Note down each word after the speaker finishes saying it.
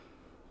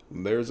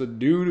There's a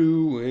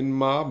doo-doo in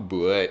my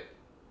butt.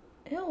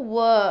 Ew,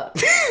 what?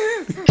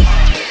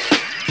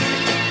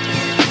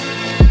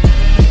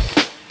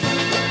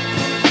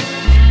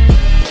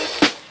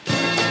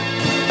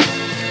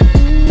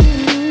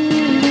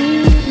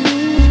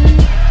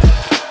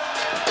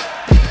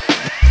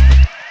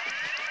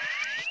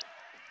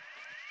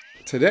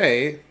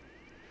 Today,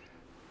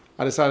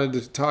 I decided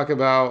to talk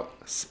about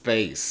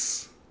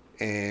space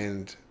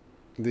and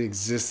the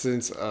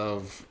existence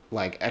of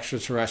like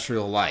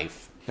extraterrestrial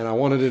life. And I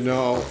wanted to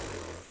know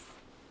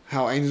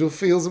how Angel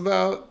feels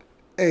about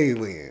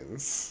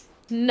aliens.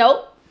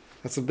 Nope.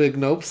 That's a big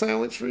nope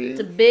sandwich for you? It's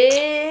a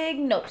big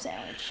nope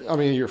sandwich. I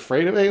mean, you're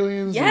afraid of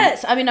aliens?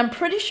 Yes. I mean, I'm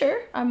pretty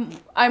sure.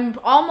 I'm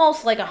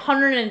almost like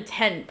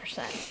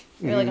 110%.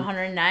 You're like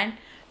 109%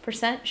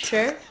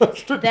 sure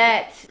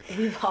that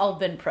we've all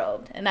been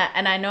probed. And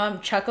I know I'm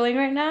chuckling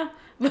right now,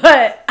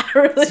 but I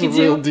really do. It's a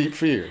real deep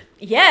fear.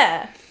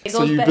 Yeah.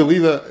 So you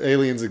believe that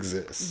aliens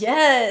exist?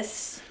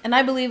 Yes. And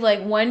I believe,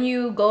 like, when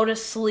you go to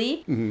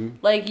sleep,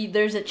 like,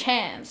 there's a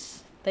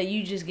chance that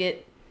you just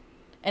get...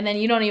 And then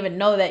you don't even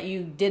know that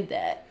you did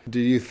that. Do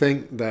you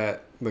think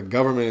that the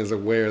government is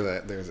aware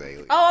that there's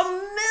aliens? A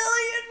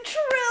million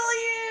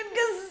trillion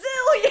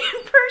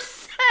gazillion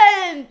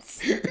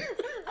 %!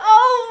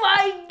 Oh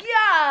my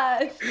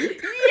gosh!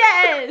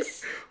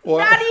 Yes! What?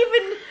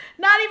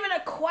 Not even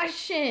a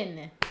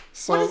question.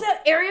 So, What is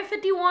that, Area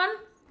 51?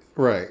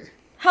 Right.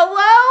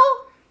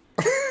 Hello?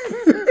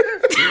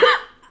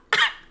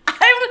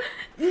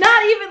 I'm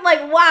not even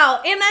like,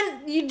 wow. And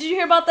then, did you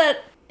hear about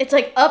that? It's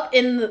like up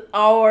in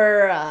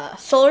our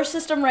solar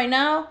system right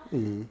now.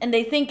 Mm-hmm. And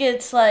they think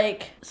it's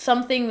like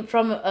something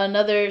from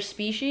another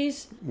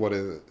species. What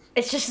is it?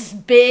 It's just this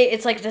big,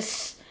 it's like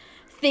this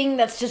thing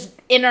that's just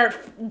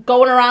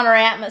going around our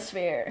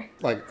atmosphere.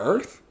 Like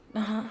Earth?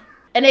 Uh-huh.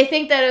 And they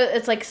think that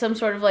it's like some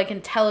sort of like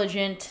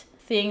intelligent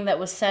thing that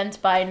was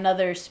sent by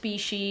another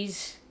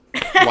species.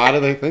 Why do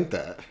they think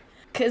that?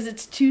 Because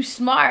it's too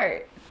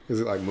smart. Is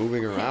it like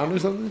moving around or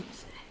something?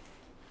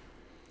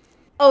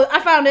 Oh,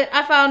 I found it.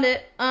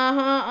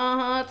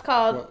 It's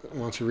called... Why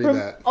don't you read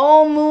that?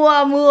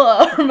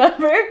 Oumuamua,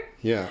 remember?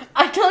 Yeah.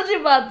 I told you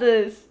about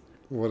this.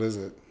 What is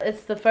it?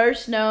 It's the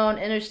first known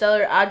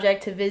interstellar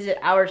object to visit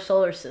our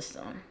solar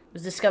system. It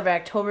was discovered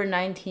October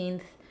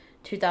 19th,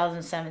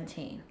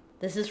 2017.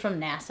 This is from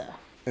NASA.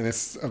 And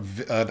it's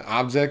an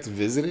object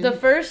visiting? The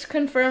first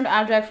confirmed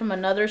object from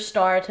another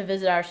star to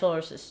visit our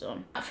solar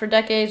system. For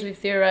decades, we've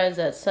theorized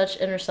that such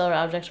interstellar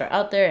objects are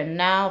out there, and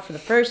now, for the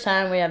first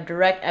time, we have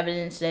direct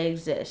evidence they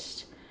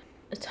exist.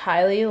 It's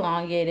highly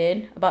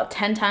elongated, about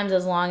 10 times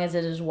as long as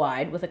it is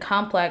wide, with a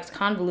complex,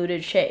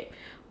 convoluted shape.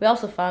 We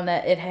also found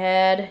that it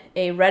had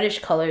a reddish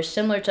color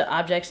similar to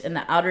objects in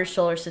the outer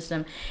solar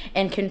system,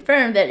 and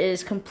confirmed that it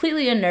is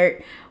completely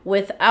inert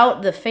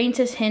without the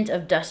faintest hint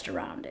of dust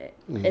around it.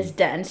 Mm-hmm. It's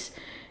dense,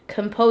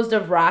 composed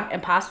of rock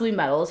and possibly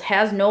metals,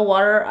 has no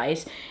water or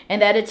ice,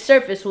 and that its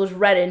surface was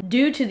reddened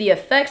due to the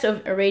effects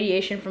of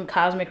irradiation from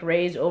cosmic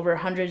rays over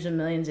hundreds of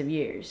millions of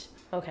years.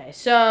 Okay,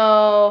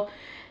 so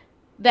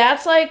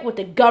that's like what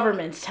the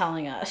government's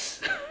telling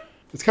us.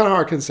 It's kind of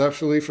hard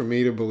conceptually for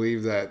me to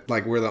believe that,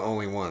 like, we're the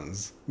only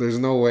ones. There's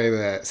no way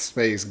that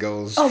space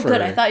goes for... Oh,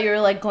 good. I thought you were,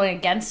 like, going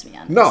against me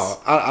on this. No,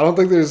 I don't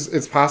think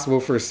it's possible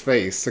for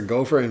space to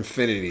go for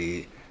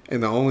infinity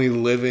and the only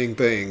living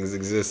things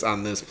exist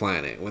on this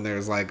planet when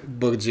there's, like,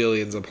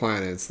 bajillions of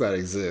planets that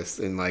exist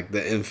in, like,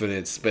 the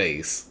infinite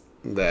space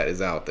that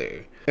is out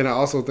there. And I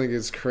also think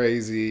it's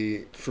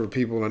crazy for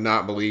people to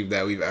not believe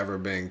that we've ever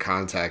been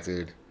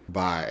contacted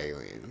by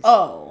aliens.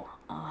 Oh,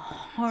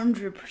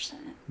 100%.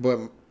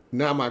 But...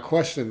 now my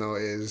question, though,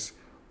 is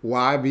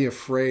why be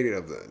afraid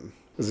of them?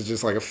 Is it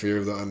just like a fear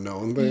of the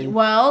unknown thing?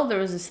 Well, there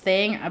was this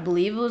thing, I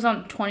believe it was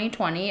on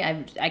 2020.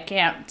 I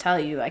can't tell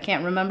you. I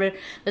can't remember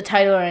the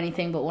title or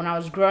anything, but when I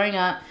was growing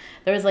up,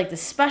 there was like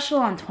this special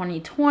on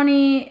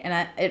 2020,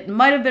 and it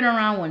might have been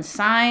around when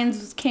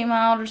Signs came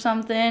out or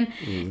something,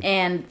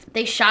 and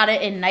they shot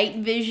it in night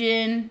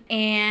vision,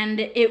 and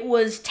it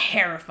was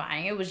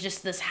terrifying. It was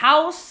just this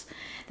house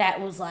that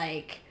was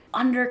like...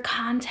 under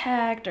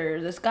contact,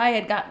 or this guy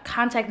had got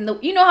contact, and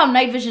you know how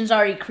night vision's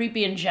already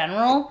creepy in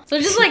general, so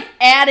it just like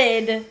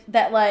added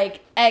that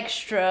like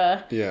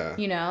extra,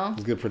 you know,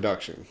 it's good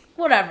production,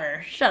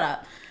 whatever, shut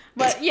up.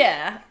 But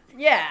yeah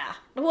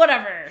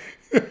whatever.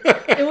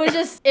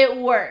 It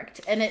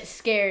worked, and it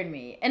scared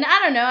me. And I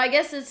don't know, I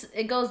guess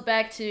it goes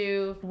back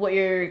to what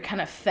you're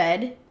kind of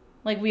fed.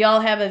 Like, we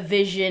all have a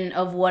vision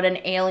of what an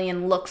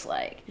alien looks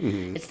like.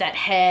 It's that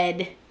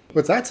head.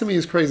 But that to me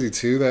is crazy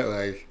too, that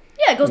like,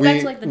 yeah, it goes back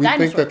to like the dinosaur.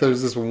 We think that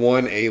there's this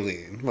one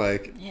alien.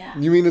 Like,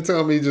 you mean to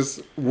tell me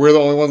just we're the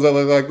only ones that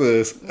look like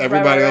this?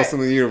 Everybody else in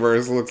the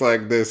universe looks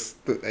like this,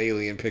 the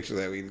alien picture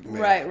that we made.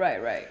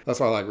 Right. That's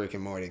why I like Rick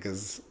and Morty,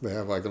 because they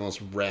have like the most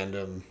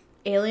random...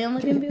 alien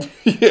looking people?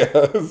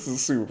 Yeah, this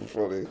is super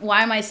funny.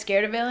 Why am I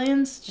scared of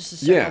aliens? Just to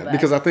circle back.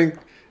 Because I think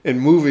in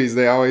movies,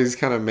 they always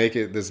kind of make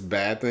it this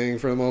bad thing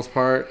for the most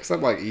part.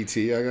 Except like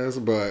E.T., I guess.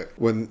 But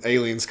when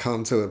aliens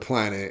come to the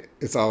planet,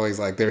 it's always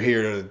like they're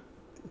here to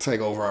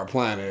take over our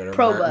planet or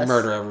Probe us.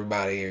 murder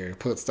everybody or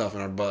put stuff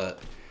in our butt.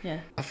 Yeah.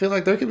 I feel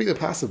like there could be the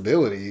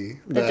possibility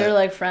that they're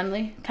like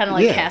friendly, kind of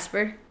like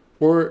Casper.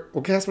 Or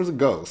Casper's a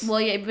ghost. Well,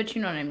 yeah, but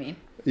you know what I mean.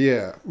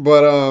 Yeah,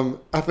 but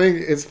I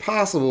think it's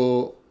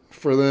possible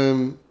for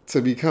them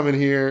to be coming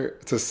here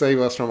to save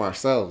us from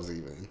ourselves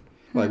even.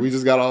 Like, we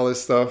just got all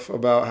this stuff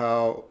about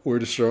how we're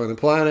destroying the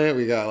planet.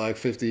 We got like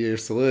 50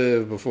 years to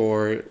live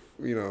before,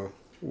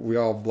 we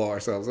all blow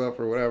ourselves up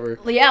or whatever.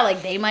 Well, yeah,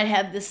 like they might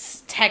have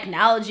this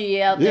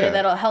technology out there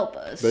that'll help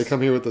us. They come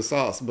here with the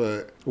sauce,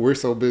 but we're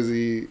so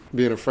busy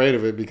being afraid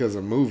of it because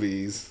of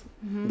movies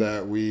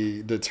that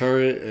we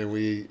deter it and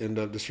we end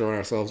up destroying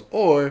ourselves.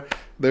 Or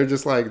they're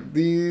just like,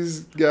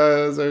 these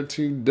guys are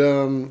too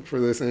dumb for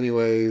this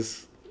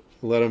anyways.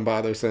 Let them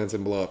buy their sense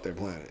and blow up their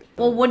planet.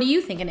 Well, what do you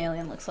think an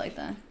alien looks like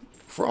then?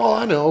 For all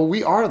I know,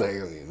 we are the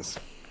aliens.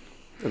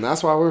 And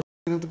that's why we're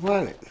f***ing up the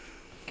planet.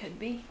 Could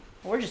be.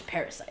 We're just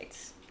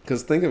parasites.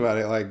 Because think about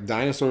it, like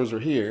dinosaurs were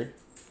here.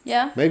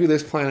 Yeah. Maybe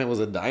this planet was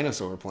a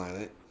dinosaur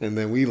planet, and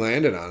then we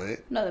landed on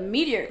it. No, the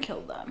meteor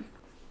killed them.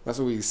 That's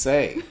what we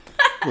say.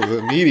 Well,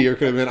 the meteor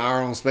could have been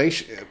our own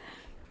spaceship.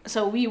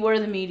 So we were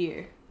the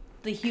meteor.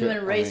 The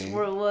human race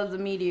was the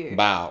meteor.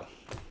 Wow.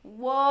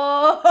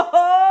 Whoa!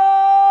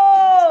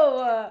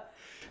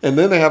 And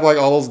then they have like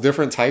all those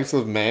different types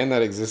of man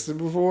that existed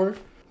before.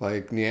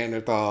 Like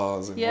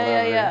Neanderthals and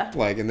whatever. Yeah.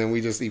 Like, and then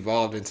we just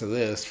evolved into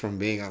this from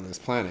being on this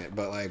planet.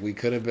 But like, we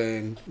could have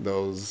been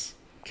those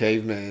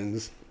cavemen.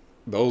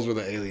 Those were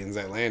the aliens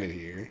that landed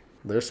here.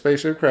 Their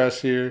spaceship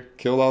crashed here,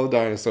 killed all the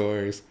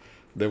dinosaurs.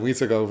 Then we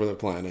took over the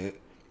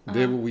planet,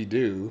 did what we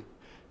do,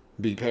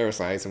 be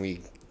parasites, and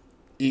we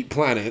eat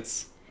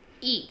planets.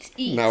 Eat.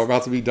 Now we're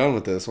about to be done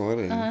with this one,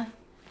 and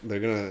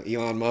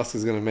Elon Musk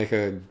is gonna make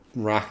a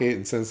rocket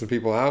and send some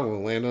people out.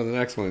 We'll land on the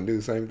next one and do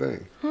the same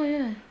thing. Oh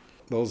yeah.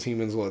 Those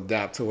humans will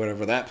adapt to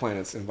whatever that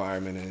planet's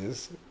environment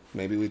is.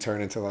 Maybe we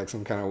turn into like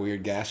some kind of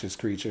weird gaseous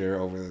creature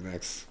over the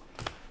next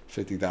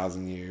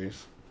 50,000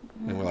 years,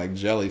 and we're like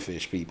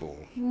jellyfish people.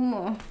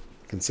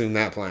 Consume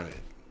that planet.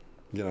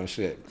 Get on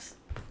shit.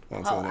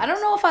 I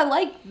don't know if I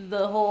like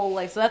the whole,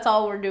 so that's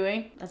all we're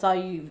doing? That's all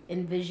you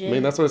envision? I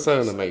mean, that's what it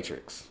said in the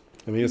Matrix.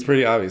 I mean, it's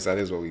pretty obvious that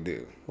is what we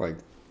do. Like,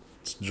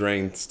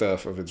 drain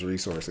stuff of its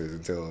resources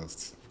until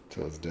it's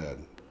dead.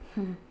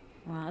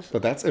 Wow,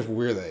 but that's if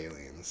we're the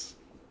aliens.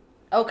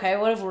 Okay,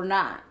 what if we're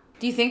not?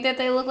 Do you think that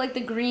they look like the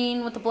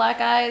green with the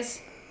black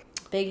eyes?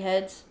 Big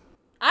heads?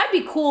 I'd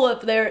be cool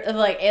if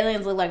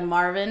aliens look like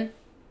Martian.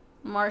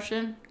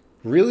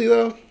 Really,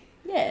 though?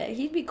 Yeah,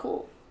 he'd be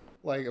cool.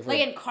 Like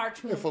in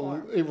cartoon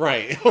form.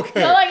 Right, okay.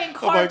 No, like in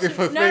cartoon. Like if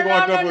a thing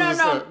walked up with just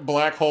a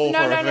black hole for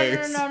a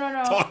face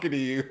talking to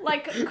you.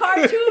 Like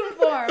cartoon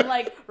form,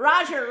 like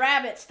Roger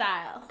Rabbit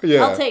style.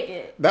 Yeah. I'll take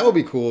it. That would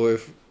be cool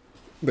if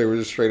they were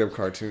just straight up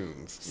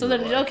cartoons. So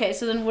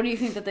then what do you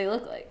think that they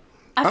look like?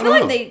 I feel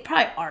like they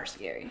probably are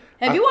scary.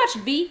 Have you watched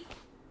V?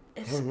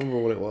 I don't remember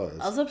what it was.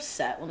 I was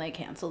upset when they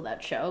canceled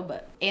that show,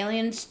 but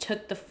aliens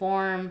took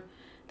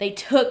they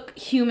took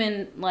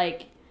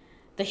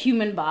the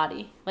human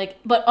body,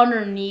 but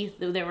underneath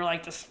they were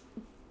like this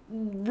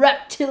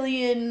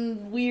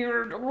reptilian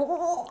weird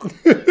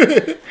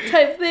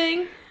type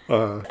thing.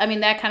 I mean,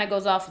 that kind of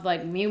goes off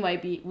with we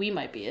might be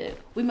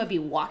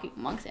walking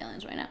amongst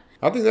aliens right now.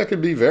 I think that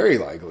could be very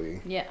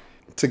likely. Yeah.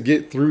 To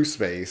get through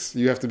space,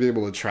 you have to be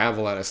able to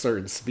travel at a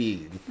certain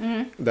speed.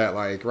 That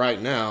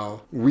right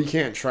now we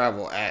can't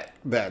travel at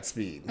that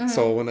speed.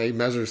 So when they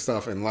measure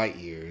stuff in light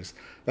years,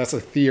 that's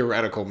a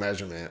theoretical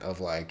measurement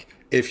of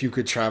if you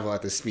could travel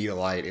at the speed of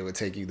light, it would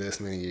take you this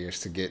many years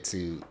to get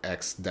to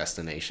X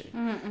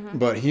destination.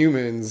 But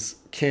humans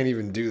can't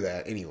even do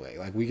that anyway.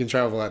 We can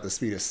travel at the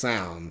speed of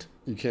sound.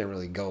 You can't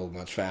really go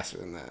much faster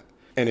than that.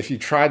 And if you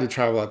tried to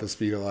travel at the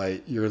speed of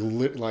light,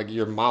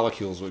 your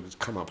molecules would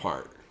come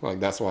apart.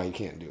 That's why you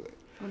can't do it.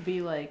 Would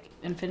be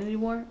Infinity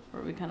War?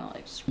 Or we kind of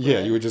spread?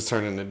 Yeah, you would just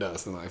turn into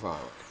dust and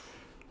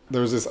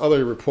There was this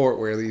other report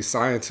where these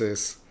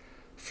scientists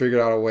figured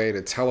out a way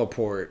to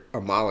teleport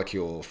a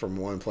molecule from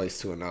one place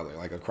to another,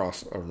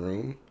 across a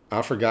room.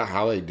 I forgot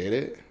how they did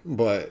it,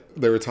 but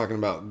they were talking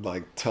about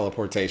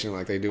teleportation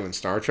like they do in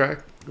Star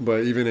Trek.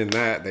 But even in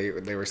that, they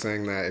were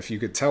saying that if you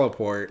could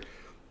teleport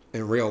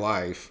in real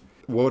life,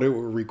 what it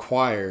would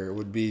require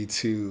would be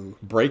to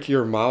break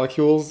your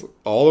molecules,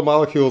 all the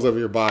molecules of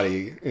your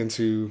body,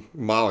 into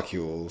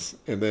molecules,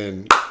 and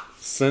then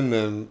send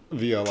them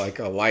via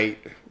a light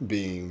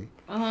beam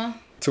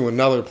to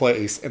another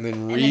place, and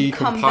then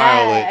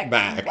recompile it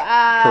back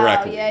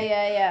correctly.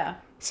 Yeah.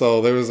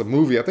 So there was a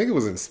movie, I think it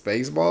was in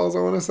Spaceballs,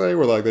 I want to say,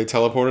 where they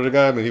teleported a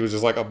guy, and then he was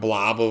just a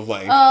blob of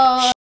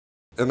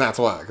and that's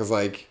why, because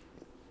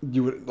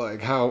you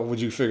would how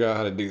would you figure out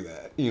how to do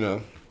that,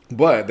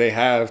 But they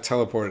have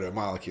teleported a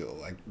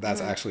molecule. That's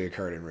actually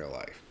occurred in real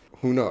life.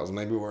 Who knows?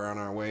 Maybe we're on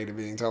our way to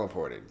being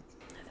teleported.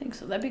 I think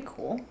so. That'd be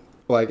cool.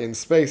 In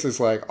space, it's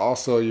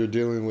also you're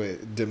dealing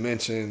with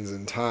dimensions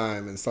and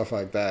time and stuff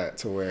like that,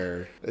 to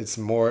where it's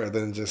more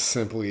than just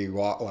simply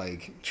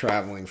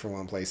traveling from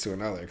one place to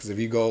another. Because if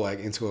you go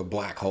into a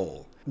black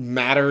hole,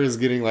 matter is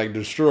getting like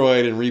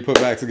destroyed and re-put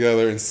back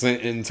together and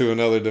sent into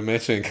another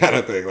dimension kind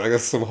of thing. Like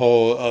that's some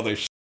whole other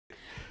shit.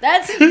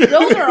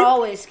 Those are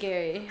always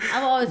scary.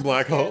 I've always been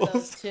Black scared of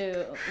holes. those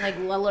too. Like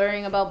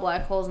learning about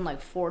black holes in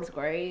like 4th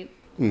grade.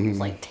 It was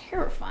like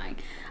terrifying.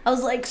 I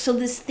was like, so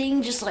this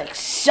thing just like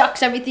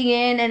sucks everything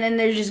in and then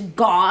they're just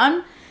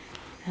gone?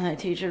 And my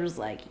teacher was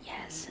like,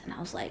 yes. And I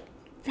was like,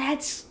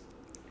 that's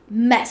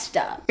messed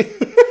up.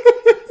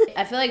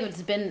 I feel like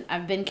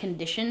I've been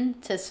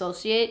conditioned to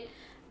associate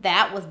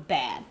that with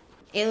bad.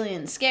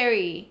 Alien,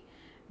 scary,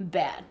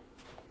 bad.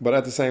 But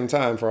at the same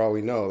time, for all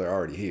we know, they're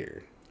already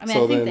here. I mean,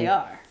 I think they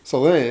are.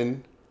 So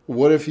then,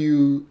 what if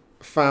you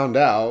found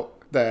out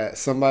that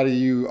somebody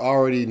you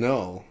already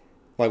know,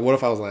 like what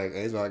if I was like,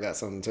 hey, I got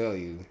something to tell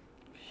you.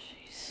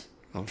 Jeez.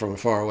 I'm from a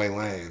faraway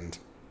land.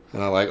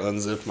 And I like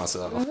unzipped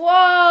myself. Whoa,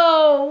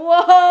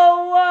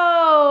 whoa,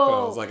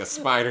 whoa. It was like a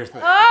spider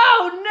thing.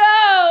 Oh,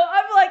 no.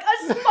 I'm like, a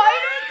spider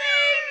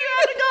thing? You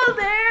want to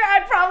go there?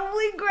 I'd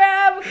probably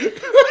grab,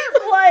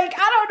 like,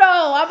 I don't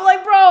know. I'm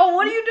like, bro,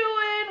 what are you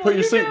doing? Put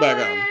your suit back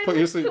on. Put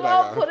your suit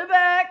back on. Put it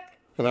back.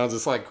 And I was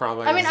just like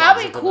crawling. I mean,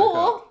 I'd be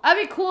cool.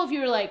 I'd be cool if you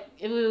were like,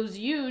 if it was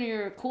you and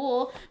you're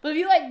cool. But if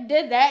you like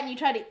did that and you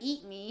tried to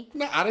eat me.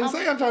 No, I didn't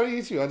say I'm trying to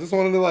eat you. I just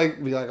wanted to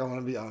like be like, I want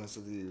to be honest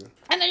with you.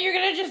 And then you're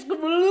going to just.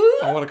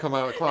 I want to come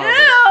out of the closet.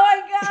 Oh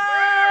my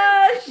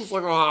gosh. It's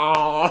like,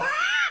 oh.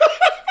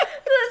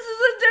 This is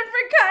a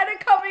different kind of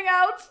coming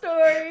out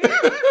story.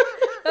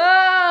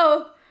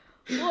 Oh.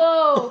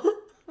 Whoa.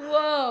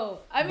 Whoa.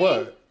 I mean.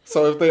 But,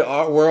 so if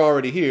we're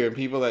already here and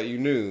people that you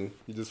knew,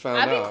 you just found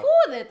out. I'd be cool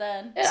with it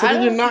then. So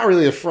then you're not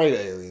really afraid of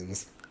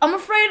aliens. I'm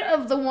afraid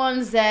of the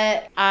ones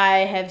that I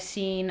have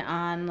seen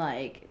on,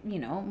 like, you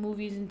know,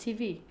 movies and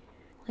TV.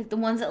 Like the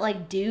ones that,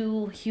 like,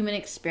 do human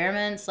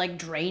experiments, like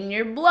drain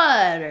your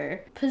blood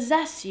or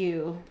possess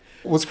you.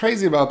 What's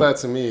crazy about that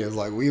to me is,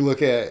 like, we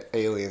look at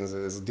aliens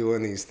as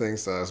doing these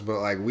things to us, but,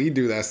 like, we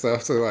do that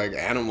stuff to, like,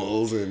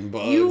 animals and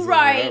bugs and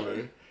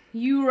whatever.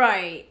 You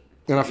right.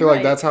 And I feel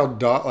like that's how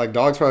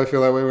dogs probably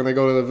feel that way when they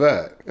go to the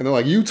vet. And they're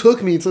like, you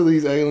took me to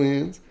these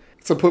aliens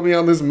to put me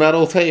on this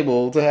metal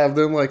table to have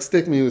them, like,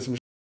 stick me with some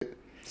shit.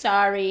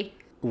 Sorry.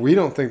 We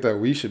don't think that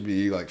we should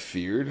be, like,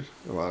 feared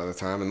a lot of the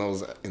time in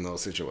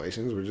those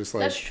situations. We're just,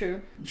 like, that's true.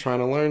 Trying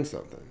to learn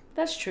something.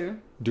 That's true.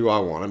 Do I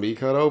want to be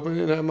cut open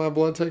and have my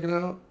blood taken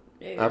out?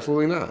 Ew.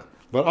 Absolutely not.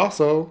 But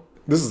also,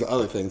 this is the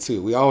other thing,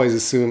 too. We always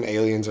assume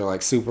aliens are,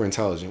 like, super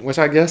intelligent, which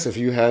I guess if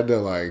you had to,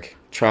 like,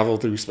 travel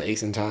through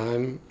space and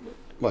time,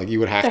 like, you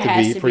would have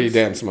to be pretty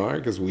damn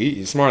smart, because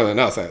smarter than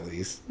us, at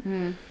least.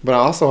 Mm. But I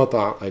also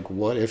thought, like,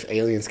 what if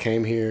aliens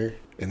came here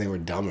and they were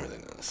dumber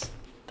than us?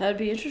 That'd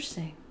be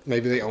interesting.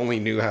 Maybe they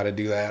only knew how to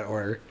do that,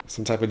 or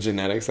some type of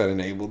genetics that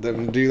enabled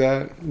them to do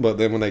that. But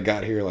then when they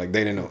got here, like,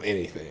 they didn't know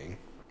anything.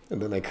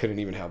 And then they couldn't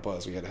even help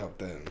us. We had to help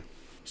them.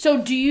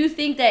 So do you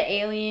think that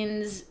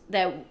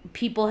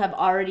people have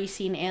already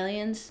seen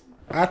aliens?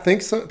 I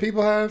think some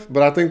people have,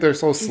 but I think they're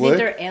so slick. You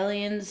think they're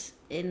aliens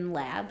in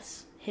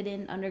labs,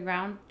 hidden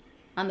underground,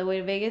 on the way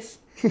to Vegas?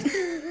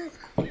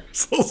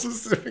 So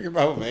specific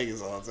about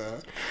Vegas all the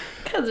time.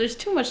 Because there's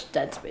too much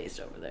dead space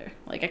over there.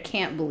 Like, I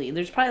can't believe.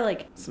 There's probably,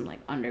 like, some, like,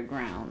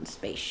 underground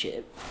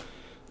spaceship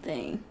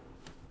thing.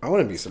 I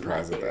wouldn't be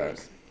surprised at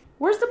that.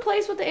 Where's the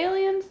place with the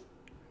aliens?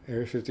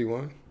 Area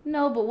 51?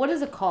 No, but what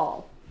is it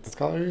called? It's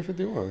called Area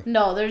 51.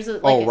 No, there's a...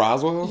 Like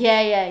Roswell?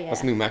 Yeah.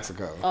 That's New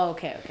Mexico. Oh,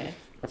 okay.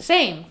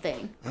 Same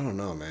thing. I don't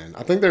know, man.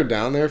 I think they're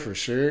down there for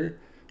sure.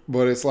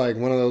 But it's like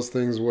one of those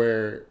things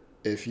where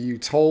if you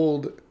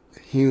told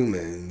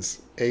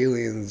humans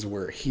aliens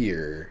were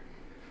here,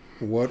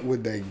 what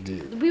would they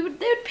do? They would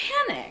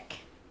panic.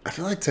 I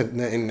feel like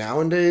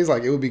nowadays,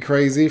 like, it would be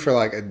crazy for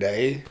like a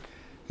day,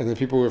 and then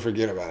people would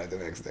forget about it the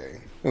next day,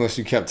 unless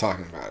you kept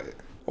talking about it,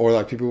 or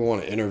like people would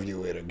want to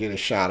interview it or get a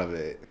shot of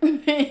it.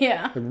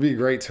 Yeah, it would be a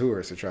great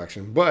tourist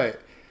attraction.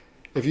 But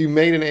if you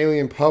made an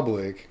alien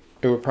public,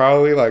 it would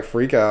probably like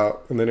freak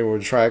out, and then it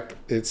would attract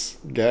its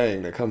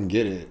gang to come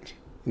get it,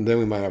 and then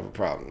we might have a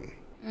problem.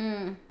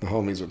 The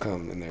homies would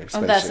come in their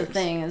spaceships. That's the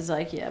thing, is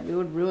like, yeah, we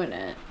would ruin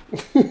it.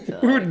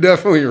 We would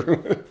definitely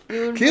ruin it.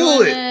 We would Kill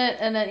ruin it.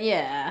 And then,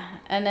 yeah.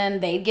 And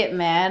then they'd get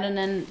mad, and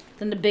then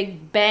the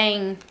big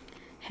bang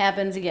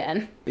happens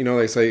again. You know,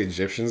 they say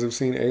Egyptians have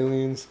seen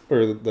aliens,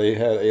 or they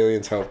had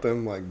aliens help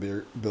them, like,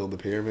 build the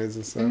pyramids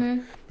and stuff.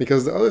 Mm-hmm.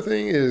 Because the other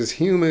thing is,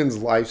 humans'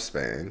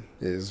 lifespan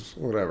is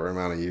whatever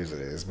amount of years it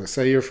is. But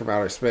say you're from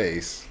outer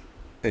space,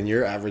 and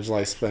your average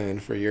lifespan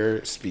for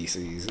your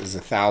species is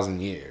 1,000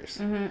 years.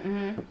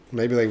 Mm-hmm.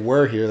 Maybe they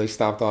were here, they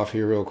stopped off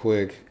here real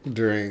quick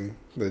during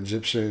the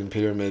Egyptian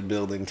pyramid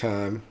building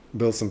time,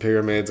 built some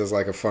pyramids as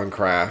like a fun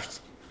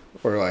craft,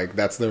 or like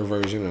that's their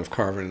version of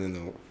carving in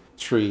the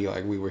tree,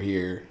 like we were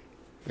here.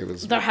 It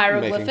was the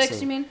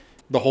hieroglyphics, you mean?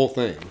 The whole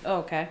thing.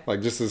 Oh, okay.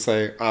 Like, just to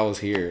say I was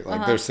here.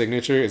 Like, their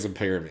signature is a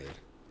pyramid.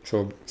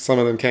 So some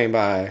of them came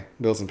by,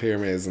 built some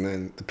pyramids, and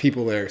then the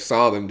people there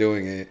saw them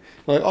doing it.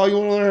 Like, oh, you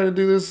want to learn how to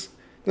do this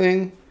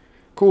thing?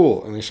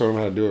 Cool. And they showed them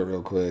how to do it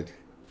real quick.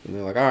 And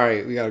they're like, all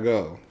right, we got to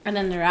go. And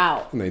then they're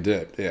out. And they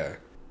did, yeah.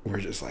 we're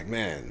just like,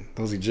 man,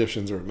 those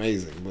Egyptians are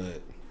amazing,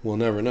 but we'll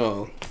never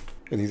know.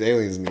 And these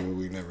aliens knew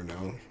we never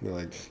know. They're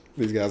like,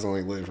 these guys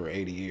only live for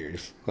 80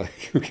 years. Like,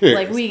 who cares?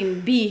 Like, we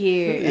can be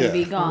here and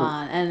be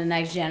gone, and the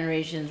next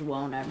generations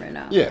won't ever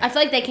know. Yeah. I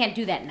feel like they can't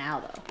do that now,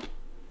 though.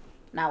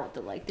 Not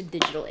with the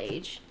digital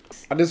age.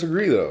 I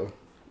disagree, though.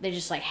 They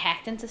just,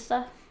 hacked into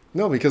stuff?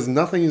 No, because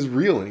nothing is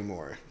real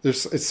anymore.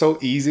 It's so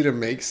easy to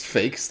make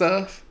fake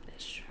stuff.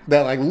 That's true.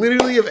 That,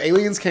 literally, if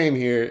aliens came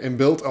here and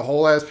built a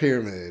whole-ass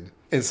pyramid,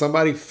 and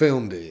somebody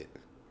filmed it,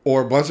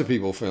 or a bunch of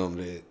people filmed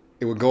it,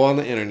 it would go on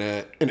the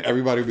internet, and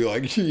everybody would be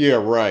like, yeah,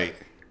 right.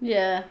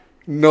 Yeah.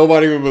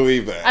 Nobody would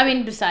believe that. I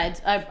mean,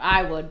 besides,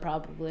 I would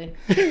probably.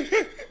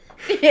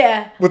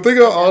 Yeah. But think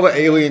about all the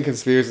alien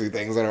conspiracy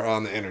things that are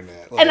on the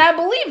internet. And I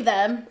believe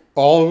them.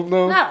 All of them,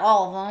 though? Not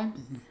all of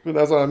them. But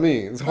that's what I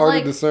mean. It's hard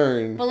to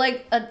discern.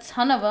 But, a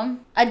ton of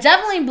them. I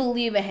definitely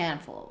believe a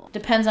handful of them.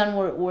 Depends on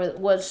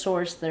what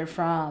source they're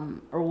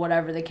from, or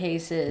whatever the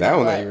case is. That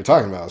one that you were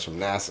talking about is from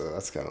NASA.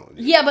 That's kind of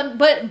legit. Yeah,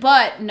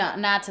 but no,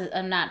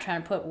 I'm not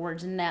trying to put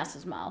words in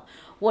NASA's mouth.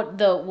 What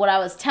I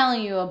was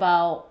telling you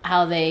about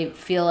how they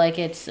feel like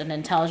it's an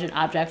intelligent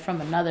object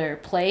from another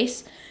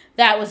place,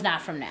 that was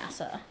not from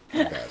NASA.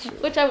 Gotcha.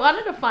 Which I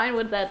wanted to find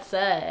what that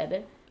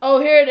said. Oh,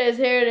 here it is.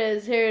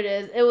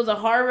 It was a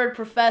Harvard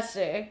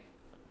professor.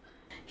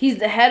 He's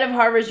the head of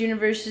Harvard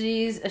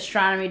University's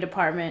astronomy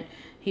department.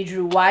 He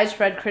drew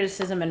widespread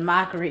criticism and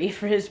mockery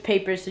for his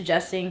paper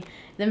suggesting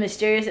the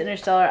mysterious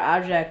interstellar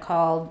object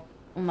called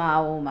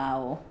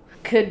Mao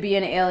could be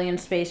an alien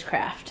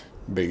spacecraft.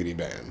 Biggity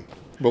bam.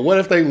 But what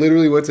if they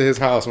literally went to his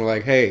house and were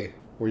like, hey,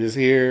 we're just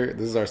here.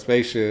 This is our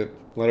spaceship.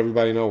 Let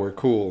everybody know we're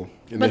cool.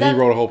 And then he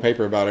wrote a whole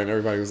paper about it and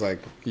everybody was like,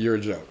 you're a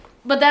joke.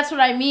 But that's what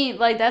I mean.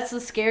 That's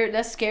scary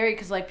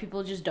because,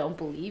 people just don't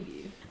believe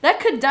you. That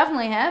could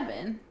definitely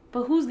happen.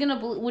 But who's going to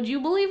believe? Would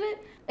you believe it?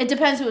 It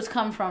depends who it's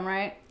come from,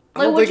 right?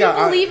 Would you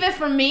believe it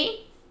from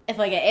me? If,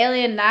 an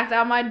alien knocked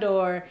on my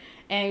door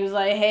and he was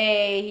like,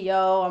 hey,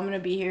 yo, I'm going to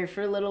be here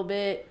for a little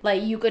bit.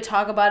 You could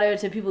talk about it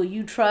to people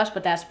you trust,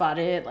 but that's about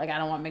it. I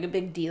don't want to make a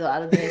big deal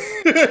out of this.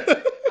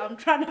 I'm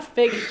trying to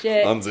fix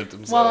shit. Unzipped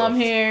himself. While I'm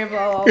here,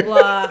 blah, blah,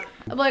 blah.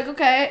 I'm like,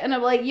 okay. And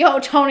I'm like, yo,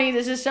 Tony,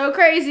 this is so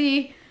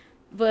crazy.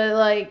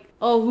 But,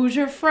 oh, who's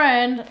your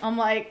friend? I'm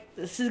like,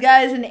 this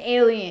guy's an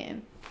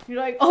alien. You're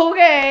like,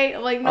 okay.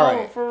 I'm like, no,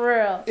 right. For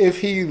real. If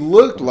he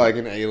looked like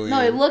an alien. No,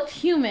 he looked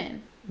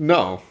human.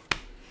 No.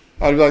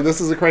 I'd be like,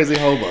 this is a crazy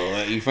hobo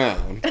that you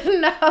found.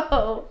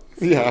 No.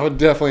 Yeah, I would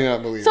definitely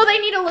not believe So they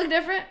need to look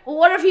different?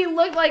 What if he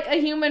looked like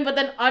a human but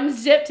then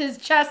unzipped his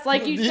chest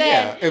like you said?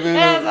 Yeah, and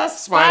then the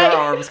spider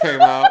arms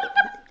came out.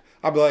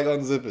 I'd be like,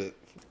 unzip it.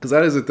 Because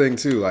that is a thing,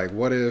 too.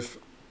 What if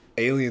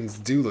aliens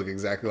do look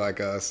exactly like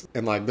us?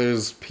 And,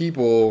 there's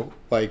people,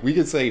 we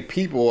could say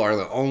people are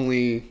the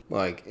only,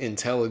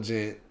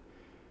 intelligent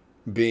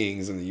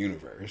beings in the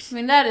universe. I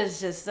mean,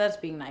 that's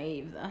being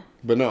naive, though.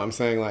 But no, I'm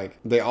saying,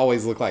 they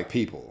always look like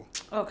people.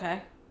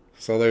 Okay.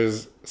 So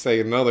there's, say,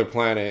 another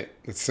planet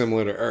that's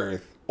similar to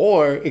Earth.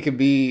 Or it could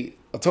be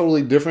a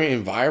totally different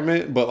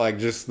environment, but,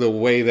 just the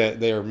way that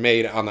they're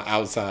made on the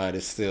outside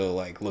is still,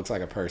 looks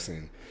like a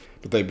person.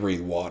 But they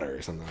breathe water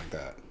or something like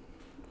that.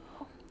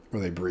 Or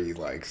they breathe,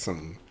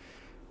 some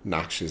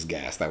noxious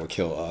gas that would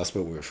kill us,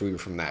 but if we were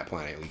from that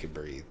planet, we could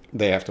breathe.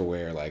 They have to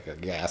wear, a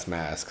gas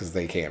mask because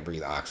they can't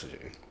breathe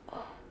oxygen.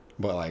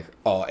 But,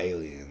 all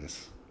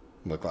aliens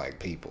look like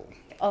people.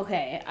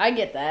 Okay, I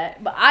get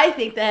that. But I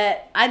think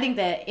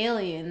that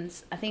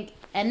aliens,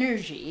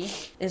 energy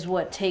is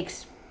what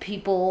takes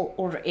people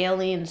or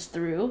aliens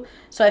through.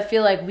 So I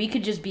feel like we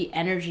could just be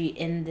energy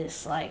in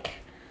this,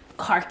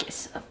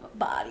 carcass of a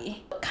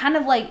body. Kind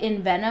of like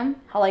in Venom,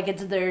 how,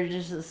 they're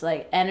just this,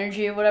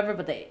 energy or whatever,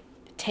 but they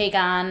take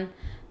on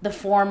the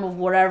form of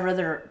whatever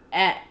they're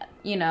at,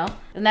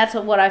 And that's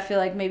what I feel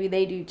like maybe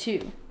they do,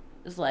 too.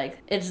 It's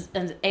it's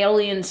an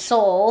alien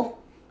soul,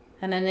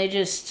 and then they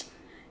just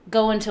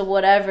go into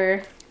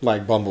whatever.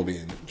 Like Bumblebee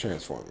in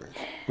Transformers.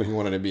 When he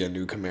wanted to be a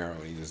new Camaro,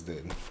 and he just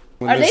did.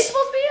 Are they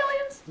supposed to be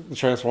aliens? The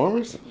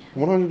Transformers?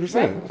 100%.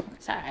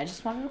 Right. Sorry, I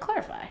just wanted to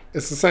clarify.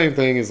 It's the same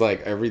thing as,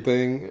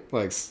 everything.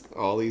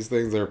 All these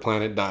things, their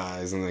planet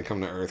dies, and they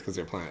come to Earth because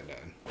their planet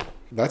died.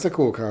 That's a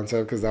cool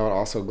concept, because that would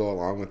also go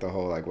along with the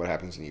whole, what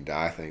happens when you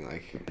die thing.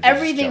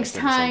 Everything's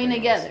tying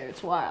together. Else.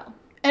 It's wild.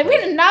 And we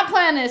did not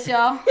plan this,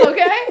 y'all,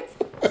 okay?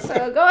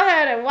 So go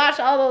ahead and watch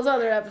all those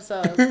other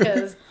episodes,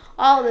 because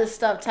all this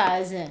stuff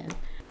ties in.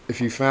 If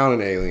you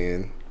found an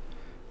alien,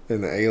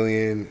 and the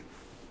alien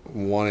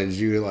wanted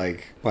you to,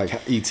 like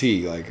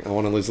E.T., I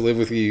want to just live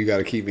with you, you got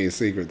to keep me a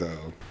secret,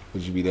 though,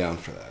 would you be down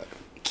for that?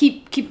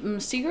 Keep them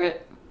a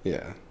secret?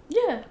 Yeah.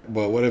 Yeah.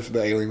 But what if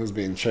the alien was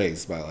being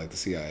chased by, the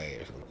CIA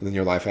or something? And then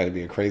your life had to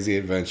be a crazy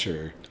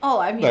adventure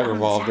that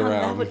revolved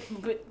around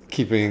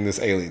keeping this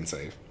alien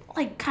safe.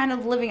 Kind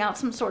of living out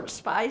some sort of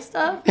spy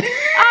stuff.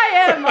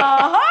 I am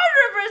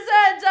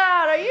 100%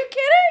 down. Are you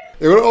kidding?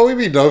 It would only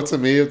be dope to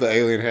me if the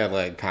alien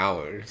had,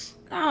 powers.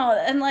 No,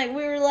 and,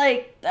 we were,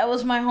 that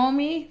was my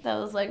homie. That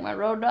was, my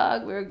road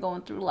dog. We were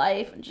going through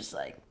life and just,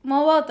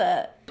 what about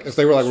that? If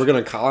they were we're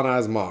going to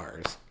colonize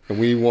Mars. and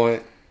we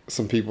want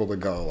some people to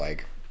go.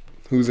 Like,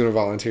 who's gonna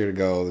volunteer to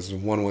go? This is a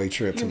one-way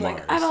trip to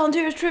Mars. I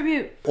volunteer as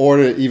tribute. Or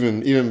to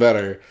even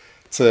better,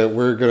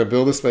 we're gonna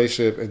build a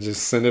spaceship and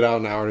just send it out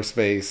in outer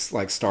space,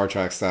 like Star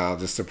Trek style,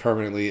 just to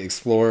permanently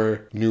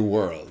explore new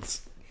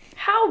worlds.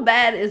 How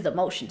bad is the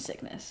motion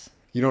sickness?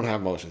 You don't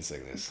have motion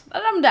sickness.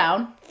 But I'm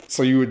down.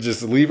 So you would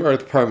just leave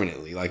Earth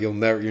permanently. Like you're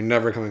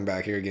never coming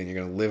back here again.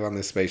 You're gonna live on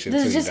this spaceship.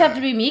 Does it just have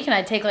to be me? Can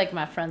I take like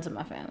my friends and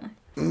my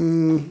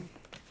family?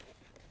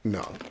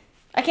 No.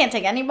 I can't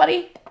take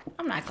anybody?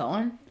 I'm not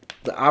going.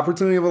 The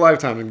opportunity of a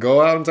lifetime to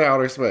go out into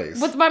outer space.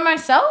 By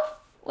myself?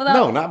 Without...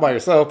 No, not by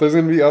yourself. There's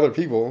gonna be other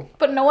people.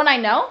 But no one I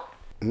know?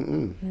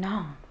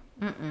 No.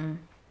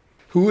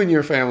 Who in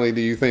your family do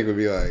you think would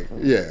be like,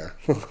 yeah,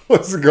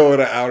 let's go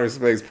into outer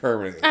space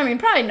permanently? I mean,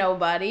 probably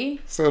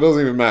nobody. So it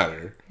doesn't even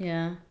matter.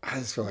 Yeah. I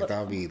just feel like that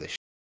would be the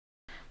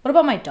What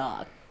about my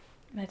dog?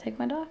 Can I take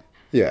my dog?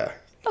 Yeah.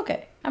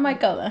 Okay, I might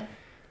go then.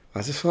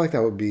 I just feel like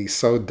that would be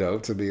so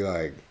dope to be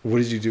like, what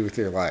did you do with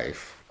your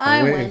life?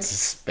 I went into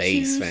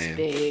space, fam.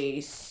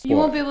 Space. You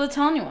won't be able to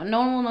tell anyone. No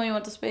one will know you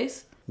went to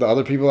space. The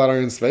other people that are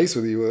in space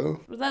with you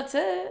will. But that's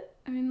it.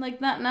 I mean, like,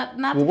 not.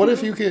 Well, what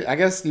if you could? I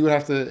guess you would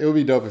have to. It would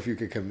be dope if you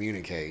could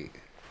communicate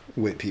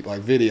with people,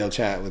 like video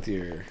chat with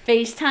your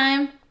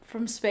FaceTime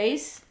from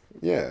space.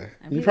 Yeah,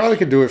 you probably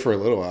could do it for a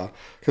little while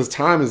because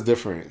time is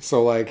different.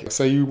 So, like,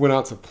 say you went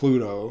out to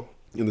Pluto,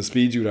 and the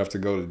speed you would have to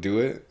go to do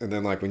it, and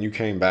then like when you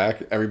came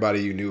back,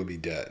 everybody you knew would be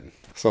dead.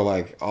 So,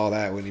 like, all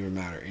that wouldn't even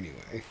matter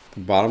anyway.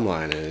 The bottom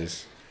line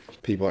is,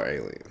 people are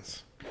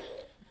aliens,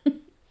 and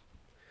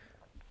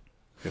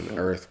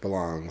Earth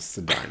belongs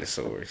to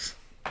dinosaurs.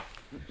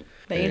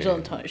 The Angel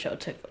and Tony show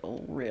took a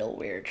real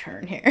weird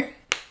turn here.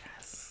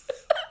 Yes.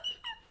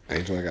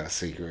 Angel, I got a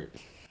secret.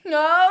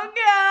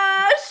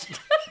 Oh, gosh.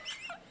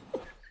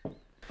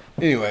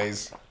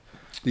 Anyways,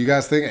 do you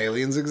guys think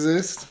aliens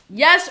exist?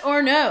 Yes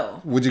or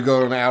no? Would you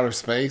go to outer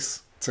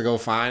space to go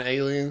find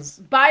aliens?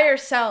 By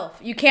yourself.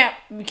 You can't.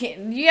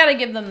 You gotta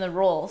give them the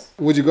rules.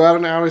 Would you go out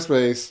into outer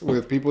space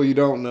with people you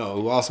don't know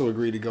who also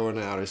agree to go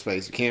into outer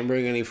space? You can't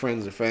bring any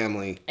friends or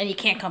family. And you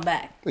can't come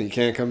back. And you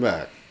can't come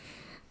back.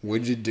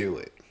 Would you do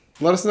it?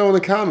 Let us know in the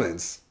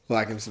comments.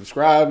 Like and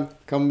subscribe.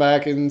 Come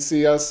back and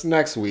see us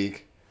next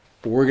week.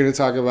 We're going to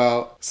talk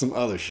about some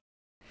other shit.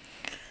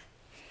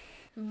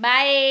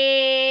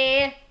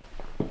 Bye.